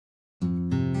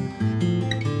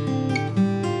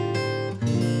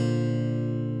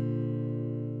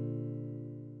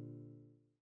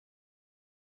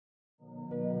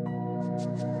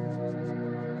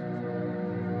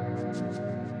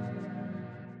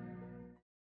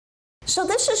So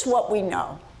this is what we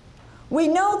know. We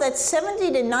know that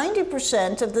 70 to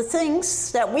 90% of the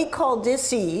things that we call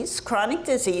disease, chronic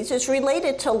disease, is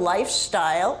related to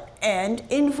lifestyle and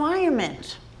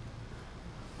environment.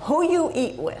 Who you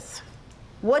eat with,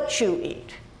 what you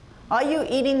eat. Are you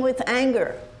eating with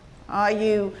anger? Are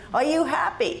you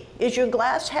happy? Is your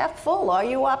glass half full? Are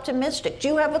you optimistic? Do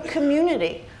you have a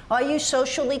community? Are you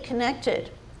socially connected?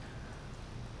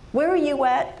 Where are you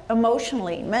at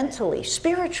emotionally, mentally,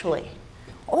 spiritually?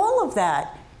 All of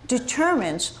that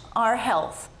determines our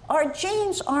health. Our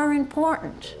genes are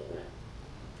important.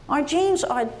 Our genes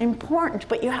are important,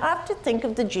 but you have to think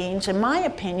of the genes, in my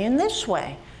opinion, this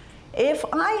way. If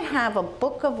I have a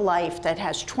book of life that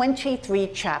has 23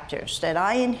 chapters that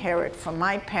I inherit from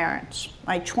my parents,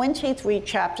 my 23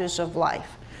 chapters of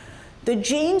life, the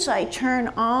genes I turn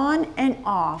on and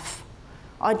off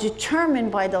are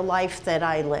determined by the life that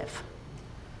I live,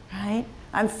 right?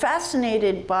 I'm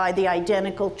fascinated by the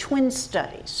identical twin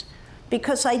studies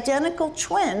because identical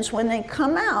twins, when they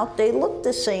come out, they look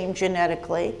the same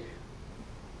genetically,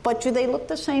 but do they look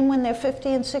the same when they're 50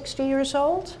 and 60 years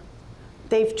old?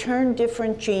 They've turned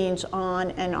different genes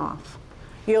on and off.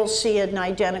 You'll see an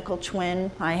identical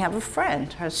twin. I have a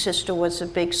friend. Her sister was a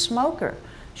big smoker.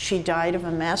 She died of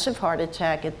a massive heart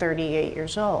attack at 38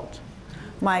 years old.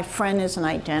 My friend is an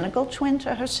identical twin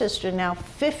to her sister, now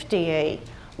 58,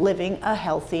 living a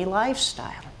healthy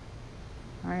lifestyle.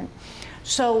 Right?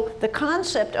 So the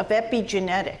concept of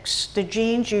epigenetics, the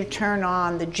genes you turn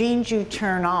on, the genes you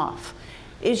turn off,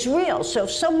 is real. So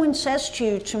if someone says to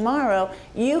you tomorrow,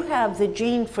 you have the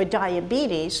gene for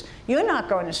diabetes, you're not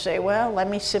going to say, well, let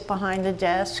me sit behind the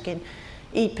desk and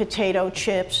eat potato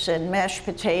chips and mashed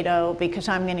potato because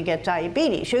I'm going to get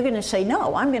diabetes. You're going to say,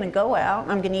 no, I'm going to go out,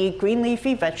 I'm going to eat green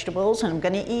leafy vegetables, and I'm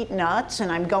going to eat nuts, and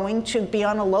I'm going to be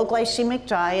on a low glycemic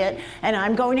diet, and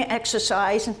I'm going to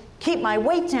exercise and keep my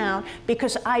weight down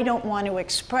because I don't want to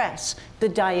express the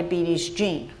diabetes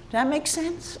gene. Does that make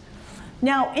sense?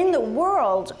 Now, in the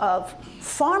world of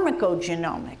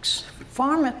pharmacogenomics,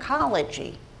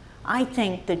 pharmacology, I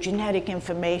think the genetic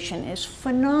information is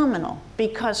phenomenal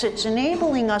because it's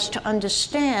enabling us to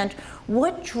understand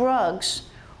what drugs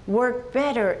work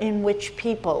better in which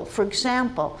people. For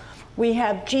example, we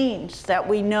have genes that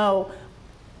we know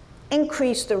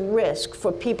increase the risk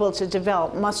for people to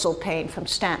develop muscle pain from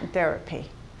statin therapy.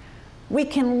 We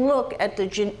can look at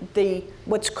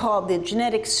what's called the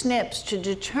genetic SNPs to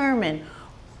determine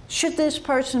should this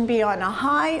person be on a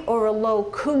high or a low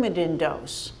Coumadin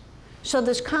dose. So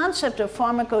this concept of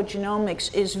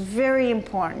pharmacogenomics is very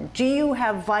important. Do you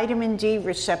have vitamin D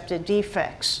receptor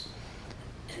defects?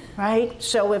 Right?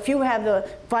 So if you have the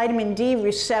vitamin D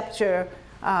receptor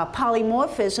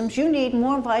polymorphisms, you need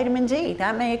more vitamin D.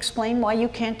 That may explain why you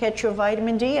can't get your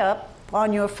vitamin D up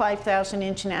on your 5,000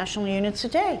 international units a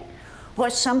day. Or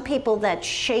some people that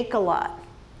shake a lot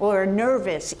or are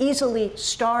nervous, easily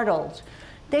startled,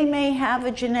 they may have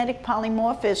a genetic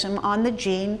polymorphism on the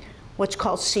gene what's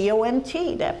called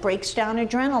COMT, that breaks down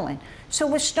adrenaline. So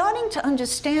we're starting to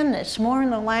understand this more in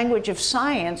the language of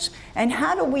science, and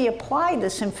how do we apply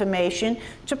this information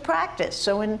to practice?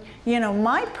 So in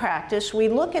my practice, we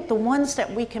look at the ones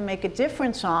that we can make a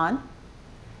difference on,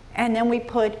 and then we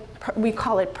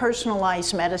call it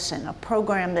personalized medicine, a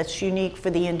program that's unique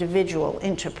for the individual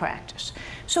into practice.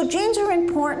 So genes are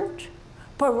important,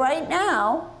 but right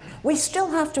now, we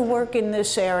still have to work in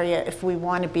this area if we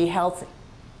want to be healthy.